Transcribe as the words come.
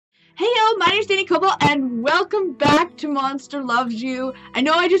Hello, my name is Danny Cobalt, and welcome back to Monster Loves You. I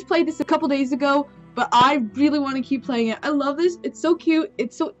know I just played this a couple days ago, but I really want to keep playing it. I love this. It's so cute.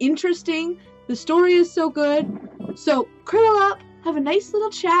 It's so interesting. The story is so good. So, curl up, have a nice little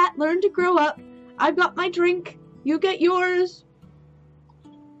chat, learn to grow up. I've got my drink. You get yours.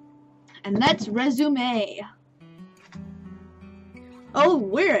 And let's resume. Oh,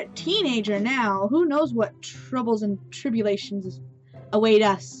 we're a teenager now. Who knows what troubles and tribulations await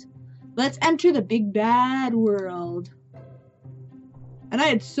us. Let's enter the big bad world. And I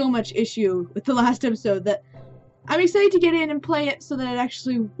had so much issue with the last episode that I'm excited to get in and play it so that it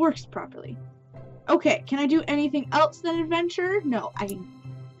actually works properly. Okay, can I do anything else than adventure? No, I can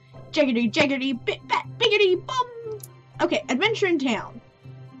jaggedy jaggedy bit bat biggity bum. Okay, adventure in town.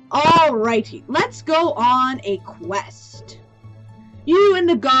 Alrighty, let's go on a quest. You and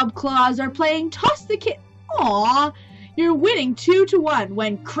the Gobclaws are playing Toss the Kitten. Aww. You're winning 2-1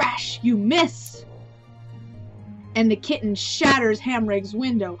 when crash, you miss. And the kitten shatters Hamrig's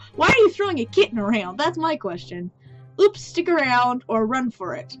window. Why are you throwing a kitten around? That's my question. Oops, stick around or run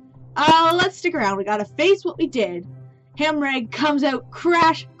for it. Let's stick around. We gotta face what we did. Hamrig comes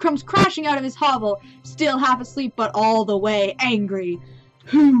crashing out of his hovel, still half asleep but all the way angry.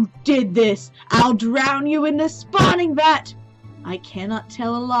 Who did this? I'll drown you in the spawning vat. I cannot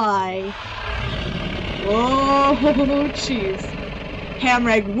tell a lie. Oh, jeez.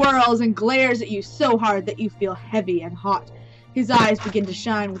 Hamrig whirls and glares at you so hard that you feel heavy and hot. His eyes begin to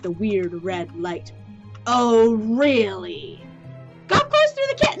shine with a weird red light. Oh, really? Gobclaws threw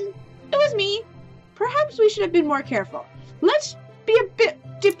the kitten. It was me. Perhaps we should have been more careful. Let's be a bit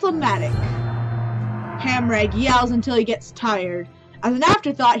diplomatic. Hamrig yells until he gets tired. As an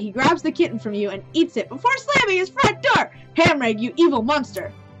afterthought, he grabs the kitten from you and eats it before slamming his front door. Hamrig, you evil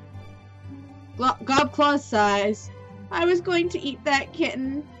monster. Gobclaw sighs. I was going to eat that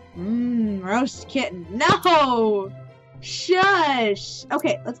kitten. Roast kitten. No! Shush!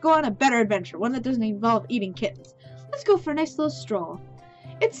 Okay, let's go on a better adventure. One that doesn't involve eating kittens. Let's go for a nice little stroll.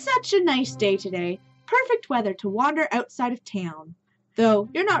 It's such a nice day today. Perfect weather to wander outside of town. Though,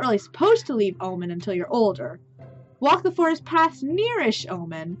 you're not really supposed to leave Omen until you're older. Walk the forest path nearish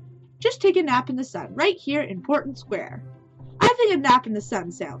Omen. Just take a nap in the sun, right here in Portland Square. I think a nap in the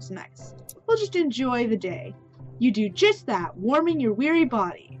sun sounds nice. We'll just enjoy the day. You do just that, warming your weary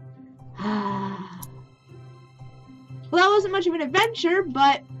body. Well, that wasn't much of an adventure,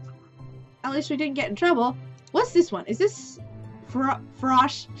 but at least we didn't get in trouble. What's this one? Is this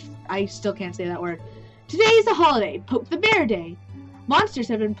Frosh? I still can't say that word. Today is a holiday, Poke the Bear Day. Monsters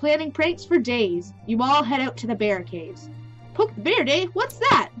have been planning pranks for days. You all head out to the bear caves. Poke the Bear Day? What's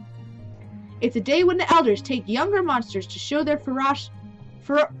that? It's a day when the elders take younger monsters to show their ferocious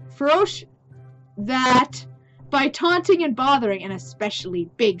that by taunting and bothering an especially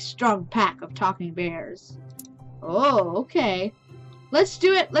big, strong pack of talking bears. Oh, okay. Let's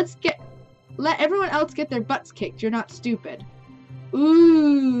do it. Let everyone else get their butts kicked. You're not stupid.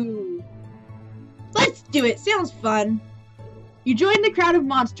 Ooh. Let's do it. Sounds fun. You join the crowd of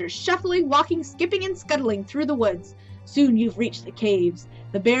monsters, shuffling, walking, skipping, and scuttling through the woods. Soon you've reached the caves.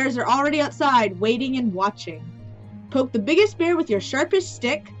 The bears are already outside, waiting and watching. Poke the biggest bear with your sharpest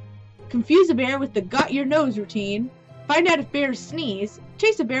stick. Confuse a bear with the got your nose routine. Find out if bears sneeze.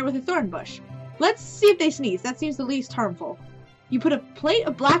 Chase a bear with a thorn bush. Let's see if they sneeze. That seems the least harmful. You put a plate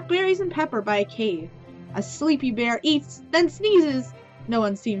of blackberries and pepper by a cave. A sleepy bear eats, then sneezes. No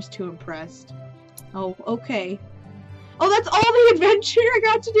one seems too impressed. Oh, okay. Oh, that's all the adventure I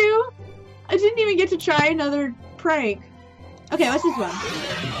got to do? I didn't even get to try another prank. Okay, what's this one?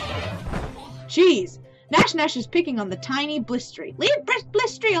 Jeez. Nash is picking on the tiny Blistery. Leave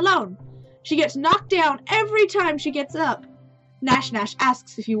Blistery alone! She gets knocked down every time she gets up. Nash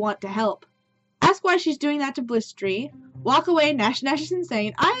asks if you want to help. Ask why she's doing that to Blistery. Walk away, Nash is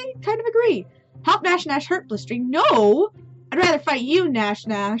insane. I kind of agree. Help Nash hurt Blistery. No! I'd rather fight you,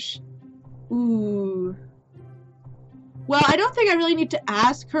 Nash. Ooh. Well, I don't think I really need to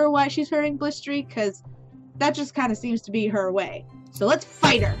ask her why she's hurting Blistery, because that just kind of seems to be her way. So let's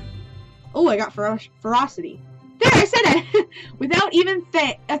fight her. Oh, I got ferocity. There, I said it! Without even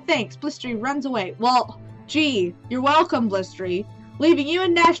thanks, Blistery runs away. Well, gee, you're welcome, Blistery. Leaving you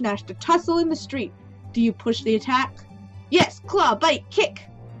and Nash to tussle in the street. Do you push the attack? Yes, claw, bite, kick.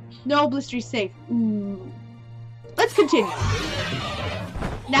 No, Blistery's safe. Ooh. Let's continue.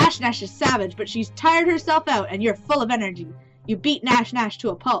 Nash is savage, but she's tired herself out, and you're full of energy. You beat Nash to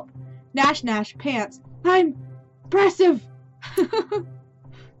a pulp. Nash pants. I'm impressive.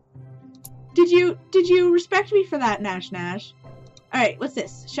 Did you respect me for that, Nash? Alright, what's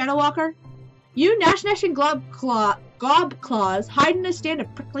this? Shadow Walker? You, Nash and Gobclaw Gobclaws hide in a stand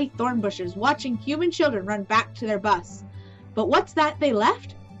of prickly thorn bushes, watching human children run back to their bus. But what's that they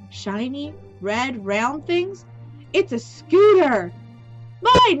left? Shiny, red, round things? It's a scooter!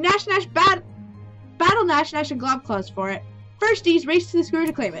 Mine! Nash Nash battle Nash Nash and Gobclaws for it. Firsties race to the scooter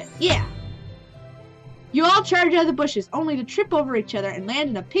to claim it. Yeah! You all charge out of the bushes, only to trip over each other and land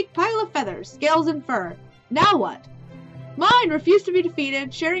in a big pile of feathers, scales, and fur. Now what? Mine refused to be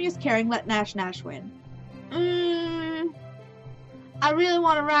defeated. Sharing is caring. Let Nash Nash win. I really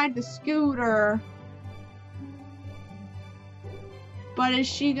want to ride the scooter. But is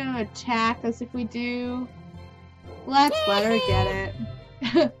she going to attack us if we do? Let's let her get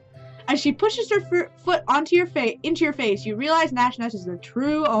it. As she pushes her foot into your face, you realize Nash Nash is the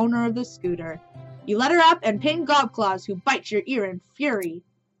true owner of the scooter. You let her up and pin Gobclaws, who bites your ear in fury.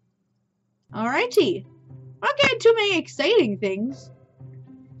 Alrighty. We're not getting too many exciting things.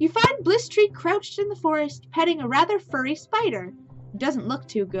 You find Blistree crouched in the forest, petting a rather furry spider. It doesn't look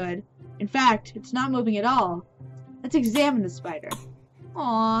too good. In fact, it's not moving at all. Let's examine the spider.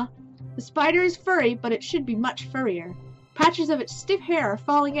 Aww. The spider is furry, but it should be much furrier. Patches of its stiff hair are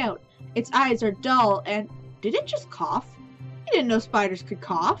falling out. Its eyes are dull and... Did it just cough? I didn't know spiders could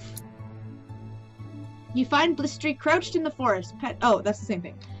cough. You find Blistree crouched in the forest. Oh, that's the same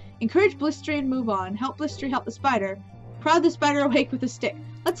thing. Encourage Blistree and move on. Help Blistree help the spider. Prod the spider awake with a stick.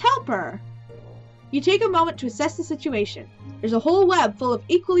 Let's help her! You take a moment to assess the situation. There's a whole web full of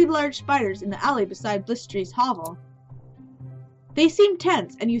equally large spiders in the alley beside Blistree's hovel. They seem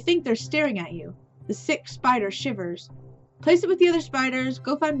tense, and you think they're staring at you. The sick spider shivers. Place it with the other spiders,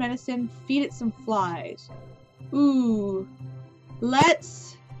 go find medicine, feed it some flies. Ooh.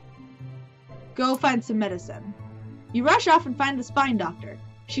 Let's go find some medicine. You rush off and find the spine doctor.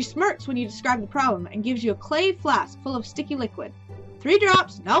 She smirks when you describe the problem and gives you a clay flask full of sticky liquid. 3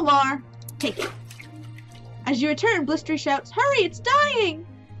 drops, no more. Take it. As you return, Blistree shouts, "Hurry, it's dying!"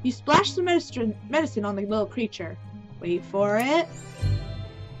 You splash some medicine on the little creature. Wait for it.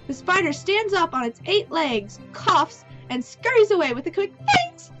 The spider stands up on its 8 legs, coughs, and scurries away with a quick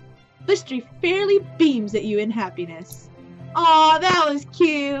thanks. Blistree fairly beams at you in happiness. Aw, that was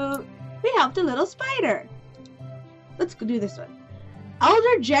cute. We helped a little spider. Let's go do this one.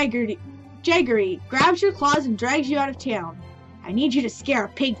 Elder Jaggery grabs your claws and drags you out of town. I need you to scare a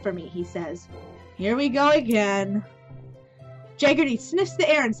pig for me, he says. Here we go again. Jaggery sniffs the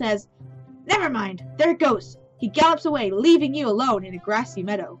air and says, Never mind, there it goes. He gallops away, leaving you alone in a grassy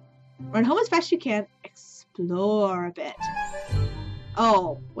meadow. Run home as fast as you can. Explore a bit.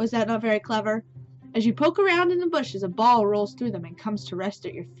 Oh, was that not very clever? As you poke around in the bushes, a ball rolls through them and comes to rest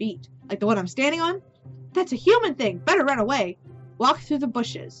at your feet. Like the one I'm standing on? That's a human thing. Better run away. Walk through the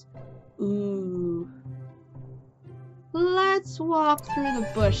bushes. Ooh. Let's walk through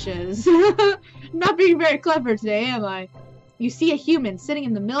the bushes. Not being very clever today, am I? You see a human sitting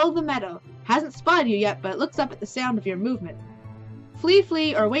in the middle of the meadow. Hasn't spotted you yet, but looks up at the sound of your movement.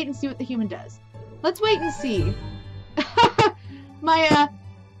 Flee, or wait and see what the human does. Let's wait and see. My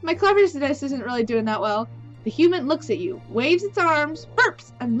cleverness isn't really doing that well. The human looks at you, waves its arms,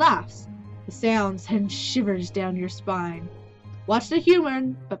 burps, and laughs. The sound sends shivers down your spine. Watch the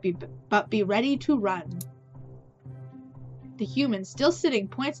human, but be ready to run. The human, still sitting,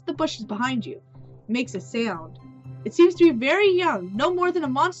 points at the bushes behind you. It makes a sound. It seems to be very young, no more than a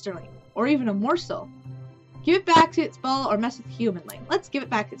monsterling, or even a morsel. Give it back to its ball or mess with the humanling. Let's give it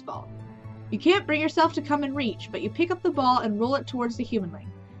back its ball. You can't bring yourself to come and reach, but you pick up the ball and roll it towards the humanling.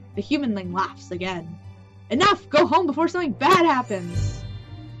 The humanling laughs again. Enough! Go home before something bad happens!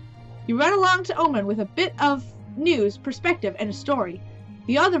 You run along to Omen with a bit of news, perspective, and a story.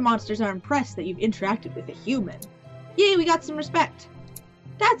 The other monsters are impressed that you've interacted with a human. Yay, we got some respect.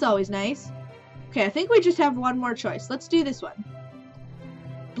 That's always nice. Okay, I think we just have one more choice. Let's do this one.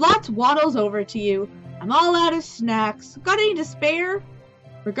 Blotz waddles over to you. I'm all out of snacks. Got any to spare?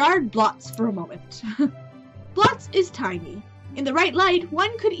 Regard Blotz for a moment. Blotz is tiny. In the right light,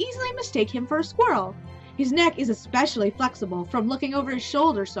 one could easily mistake him for a squirrel. His neck is especially flexible from looking over his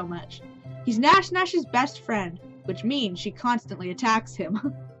shoulder so much. He's Nash Nash's best friend, which means she constantly attacks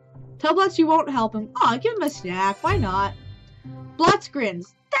him. Tell Blotz you won't help him. Aw, give him a snack. Why not? Blotz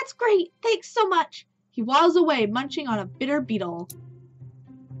grins. That's great. Thanks so much. He waddles away, munching on a bitter beetle.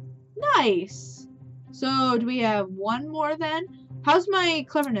 Nice. So, do we have one more then? How's my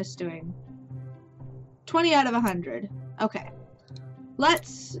cleverness doing? 20 out of 100. Okay.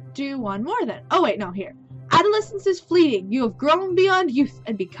 Let's do one more then. Oh, wait, no, here. Adolescence is fleeting. You have grown beyond youth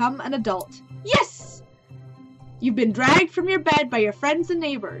and become an adult. Yes! You've been dragged from your bed by your friends and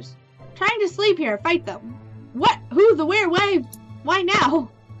neighbors. Trying to sleep here, fight them. What? Who? The where? Why now?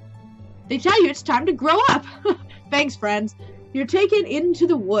 They tell you it's time to grow up. Thanks, friends. You're taken into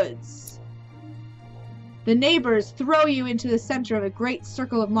the woods. The neighbors throw you into the center of a great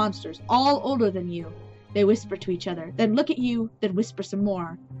circle of monsters, all older than you. They whisper to each other, then look at you, then whisper some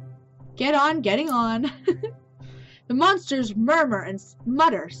more. Get on, getting on. The monsters murmur and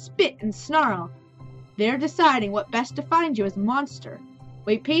mutter, spit and snarl. They're deciding what best defines you as a monster.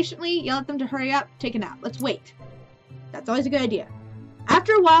 Wait patiently, yell at them to hurry up, take a nap. Let's wait. That's always a good idea.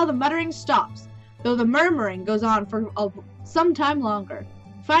 After a while, the muttering stops, though the murmuring goes on for some time longer.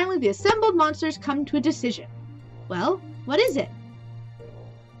 Finally, the assembled monsters come to a decision. Well, what is it?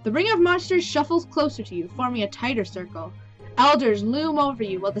 The ring of monsters shuffles closer to you, forming a tighter circle. Elders loom over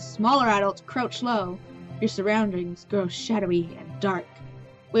you while the smaller adults crouch low. Your surroundings grow shadowy and dark.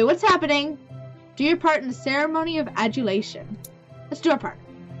 Wait, what's happening? Do your part in the ceremony of adulation. Let's do our part.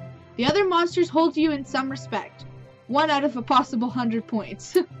 The other monsters hold you in some respect. 1 out of a possible 100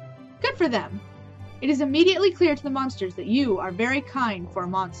 points. Good for them. It is immediately clear to the monsters that you are very kind for a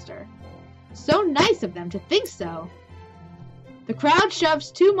monster. So nice of them to think so. The crowd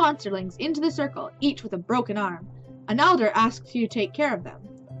shoves 2 monsterlings into the circle, each with a broken arm. An elder asks you to take care of them.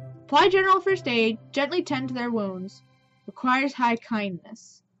 Apply general first aid, gently tend to their wounds. Requires high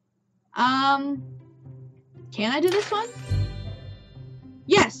kindness. Can I do this one?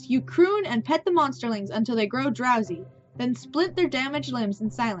 Yes, you croon and pet the monsterlings until they grow drowsy, then splint their damaged limbs in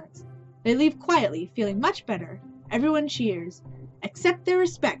silence. They leave quietly, feeling much better. Everyone cheers. Accept their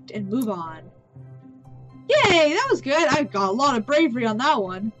respect and move on. Yay, that was good. I got a lot of bravery on that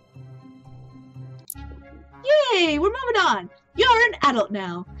one. Yay, we're moving on. You're an adult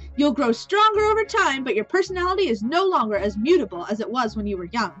now. You'll grow stronger over time, but your personality is no longer as mutable as it was when you were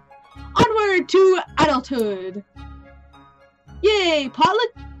young. Onward to adulthood. Yay,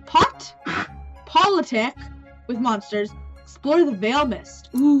 politic with monsters. Explore the Veil Mist.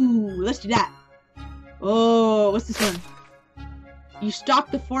 Ooh, let's do that. Oh, what's this one? You stalk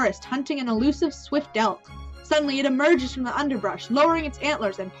the forest, hunting an elusive swift elk. Suddenly it emerges from the underbrush, lowering its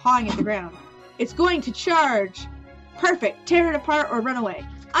antlers and pawing at the ground. It's going to charge. Perfect. Tear it apart or run away.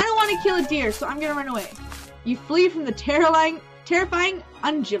 I don't want to kill a deer, so I'm going to run away. You flee from the terrifying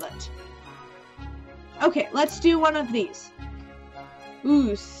ungulate. Okay, let's do one of these.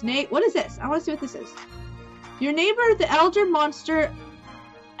 Ooh, snake. What is this? I want to see what this is. Your neighbor, the elder monster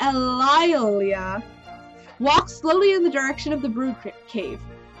Elilia, walks slowly in the direction of the brood cave.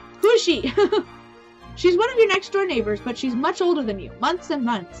 Who is she? She's one of your next door neighbors, but she's much older than you, months and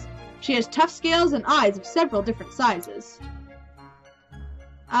months. She has tough scales and eyes of several different sizes.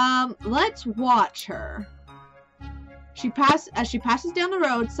 Let's watch her. As she passes down the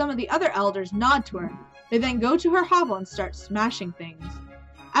road, some of the other elders nod to her. They then go to her hovel and start smashing things.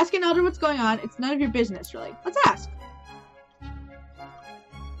 Ask an elder what's going on. It's none of your business, really. Let's ask.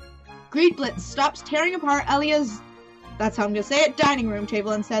 Greed Blitz stops tearing apart Elia's, that's how I'm going to say it, dining room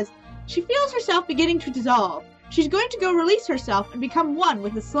table and says, she feels herself beginning to dissolve. She's going to go release herself and become one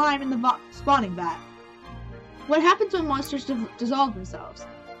with the slime in the spawning vat. What happens when monsters dissolve themselves?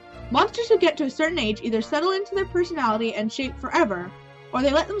 Monsters who get to a certain age either settle into their personality and shape forever, or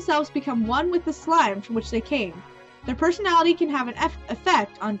they let themselves become one with the slime from which they came. Their personality can have an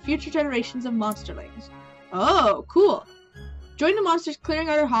effect on future generations of monsterlings. Oh, cool. Join the monsters clearing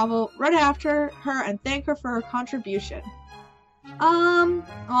out her hovel, run after her, and thank her for her contribution.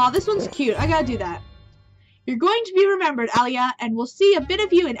 Aw, this one's cute. I gotta do that. You're going to be remembered, Alia, and we'll see a bit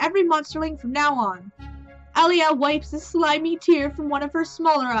of you in every monsterling from now on. Alia wipes a slimy tear from one of her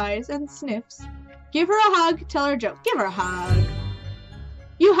smaller eyes and sniffs. Give her a hug, tell her a joke. Give her a hug.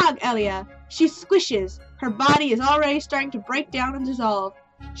 You hug Alia. She squishes. Her body is already starting to break down and dissolve.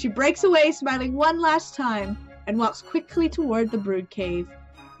 She breaks away, smiling one last time, and walks quickly toward the brood cave.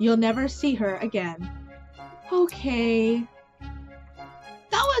 You'll never see her again. Okay.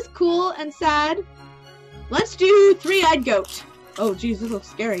 That was cool and sad. Let's do Three-Eyed Goat. Oh, geez, this looks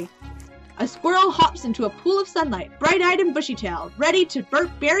scary. A squirrel hops into a pool of sunlight, bright-eyed and bushy-tailed, ready to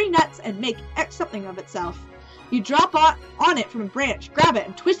bury nuts and make something of itself. You drop on it from a branch, grab it,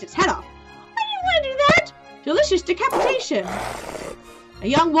 and twist its head off. I didn't want to do that! Delicious decapitation! A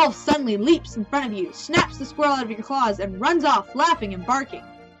young wolf suddenly leaps in front of you, snaps the squirrel out of your claws, and runs off, laughing and barking.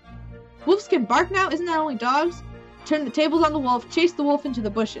 Wolves can bark now? Isn't that only dogs? Turn the tables on the wolf, chase the wolf into the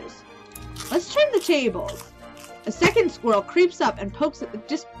bushes. Let's turn the tables. A second squirrel creeps up and pokes at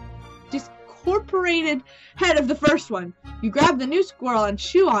the discorporated head of the first one. You grab the new squirrel and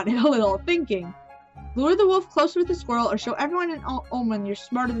chew on it a little, thinking. Lure the wolf closer with the squirrel or show everyone in Omen you're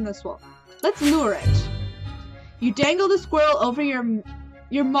smarter than this wolf. Let's lure it. You dangle the squirrel over your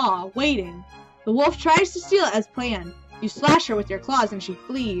maw, waiting. The wolf tries to steal it as planned. You slash her with your claws and she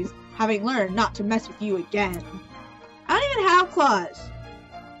flees, having learned not to mess with you again. even have claws.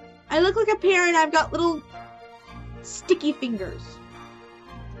 I look like a parrot. I've got little sticky fingers.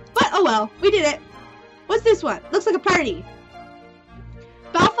 But oh well, we did it. What's this one? Looks like a party.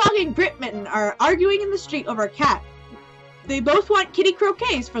 Balfog and Gritmitten are arguing in the street over a cat. They both want kitty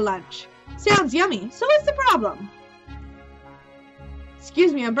croquets for lunch. Sounds yummy, so what's the problem?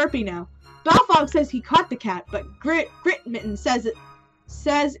 Excuse me, I'm burping now. Balfog says he caught the cat, but Gritmitten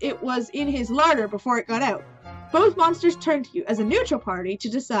says it was in his larder before it got out. Both monsters turn to you as a neutral party to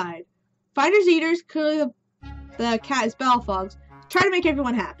decide. Finders eaters, clearly the cat is Balfog's, try to make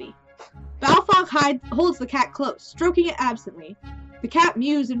everyone happy. Balfog holds the cat close, stroking it absently. The cat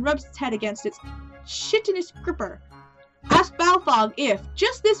mews and rubs its head against its chitinous gripper. Ask Balfog if,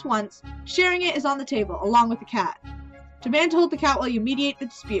 just this once, sharing it is on the table, along with the cat. Demand to hold the cat while you mediate the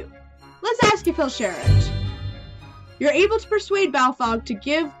dispute. Let's ask if he'll share it. You're able to persuade Balfog to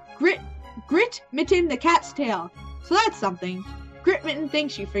give Gritmitten the cat's tail, so that's something. Gritmitten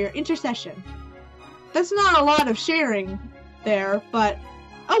thanks you for your intercession. That's not a lot of sharing there, but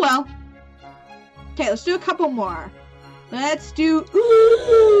oh well. Okay, let's do a couple more. Let's do...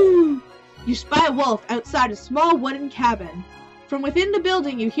 Ooh! You spy a wolf outside a small wooden cabin. From within the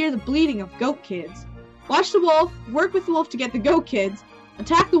building, you hear the bleating of goat kids. Watch the wolf, work with the wolf to get the goat kids,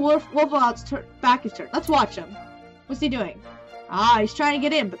 attack the wolf while its back is turned. Let's watch him. What's he doing? Ah, he's trying to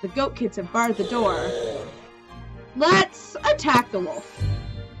get in, but the goat kids have barred the door. Let's attack the wolf.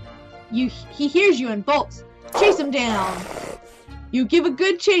 He hears you and bolts. Chase him down. You give a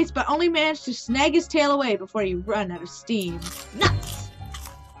good chase, but only manage to snag his tail away before you run out of steam. Nuts!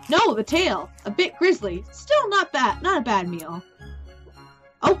 No, the tail. A bit grisly. Still not bad. Not a bad meal.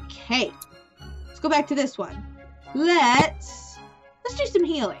 Okay. Let's go back to this one. Let's do some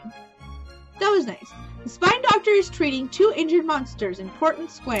healing. That was nice. The spine doctor is treating 2 injured monsters in Portland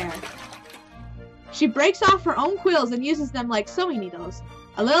Square. She breaks off her own quills and uses them like sewing needles.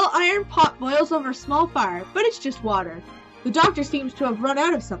 A little iron pot boils over a small fire, but it's just water. The doctor seems to have run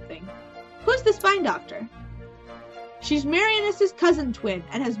out of something. Who's the spine doctor? She's Marianus's cousin twin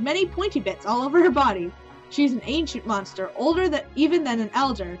and has many pointy bits all over her body. She's an ancient monster, older even than an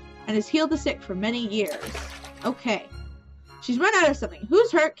elder, and has healed the sick for many years. Okay. She's run out of something.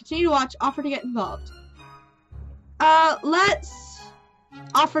 Who's hurt? Continue to watch. Offer to get involved. Let's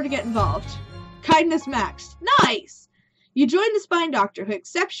offer to get involved. Kindness maxed. Nice! You join the spine doctor, who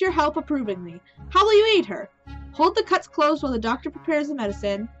accepts your help approvingly. How will you aid her? Hold the cuts closed while the doctor prepares the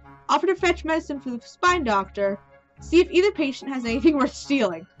medicine. Offer to fetch medicine for the spine doctor. See if either patient has anything worth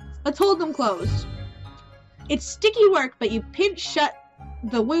stealing. Let's hold them closed. It's sticky work, but you pinch shut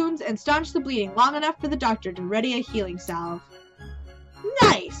the wounds and staunch the bleeding long enough for the doctor to ready a healing salve.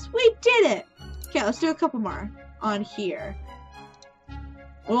 Nice! We did it! Okay, let's do a couple more on here.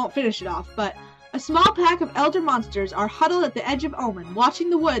 We won't finish it off, but a small pack of elder monsters are huddled at the edge of Omen,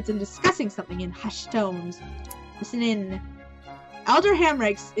 watching the woods and discussing something in hushed tones. Listen in. Elder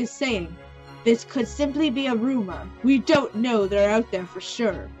Hamrex is saying, "This could simply be a rumor. We don't know they're out there for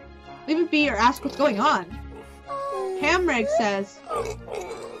sure. Leave it be or ask what's going on." Hamrex says,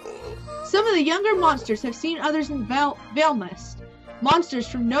 "Some of the younger monsters have seen others in Veilmist. Monsters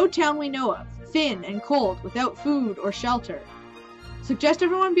from no town we know of, thin and cold, without food or shelter. Suggest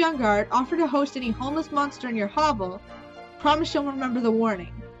everyone be on guard, offer to host any homeless monster in your hovel, promise you'll remember the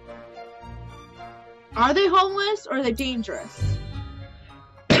warning." Are they homeless or are they dangerous?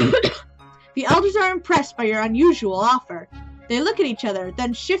 The elders are impressed by your unusual offer. They look at each other,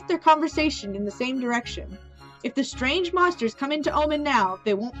 then shift their conversation in the same direction. If the strange monsters come into Omen now,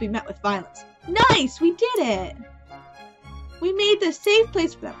 they won't be met with violence. Nice! We did it! We made the safe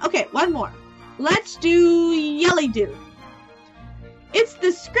place for them. Okay, one more. Let's do Yelly Dude. It's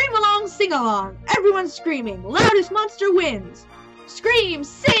the scream along, sing along. Everyone's screaming. Loudest monster wins. Scream,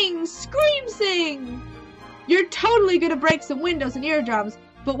 sing, scream, sing. You're totally gonna break some windows and eardrums,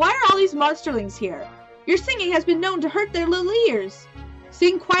 but why are all these monsterlings here? Your singing has been known to hurt their little ears.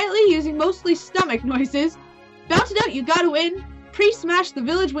 Sing quietly using mostly stomach noises. Belt it out, you gotta win. Pre-smash the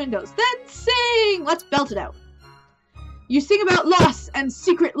village windows, then sing. Let's belt it out. You sing about loss and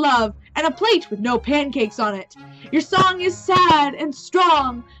secret love, and a plate with no pancakes on it. Your song is sad and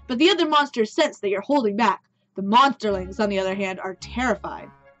strong, but the other monsters sense that you're holding back. The monsterlings, on the other hand, are terrified.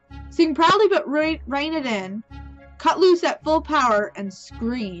 Sing proudly but rein it in. Cut loose at full power and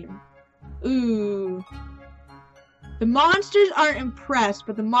scream. Ooh. The monsters aren't impressed,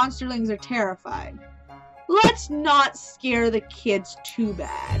 but the monsterlings are terrified. Let's not scare the kids too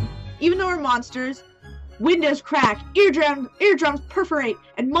bad. Even though we're monsters, windows crack, eardrums perforate,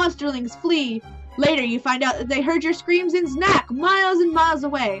 and monsterlings flee. Later you find out that they heard your screams in Znack miles and miles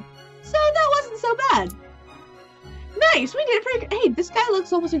away. So that wasn't so bad. Nice, we did pretty good. Hey, this guy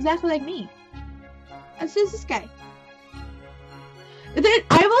looks almost exactly like me. And so does this guy. Then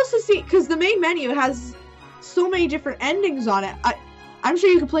I've also seen, because the main menu has so many different endings on it. I'm sure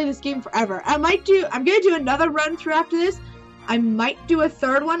you can play this game forever. I'm gonna do another run through after this. I might do a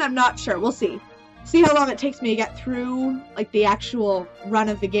third one. I'm not sure. We'll see. See how long it takes me to get through like the actual run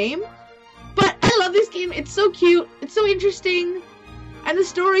of the game. But I love this game. It's so cute. It's so interesting. And the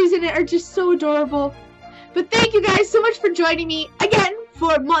stories in it are just so adorable. But thank you guys so much for joining me again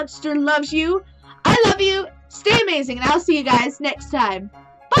for Monster Loves You. I love you. Stay amazing, and I'll see you guys next time.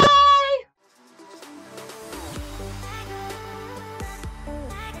 Bye!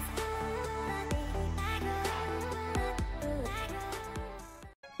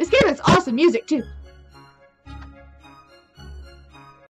 This game has awesome music, too.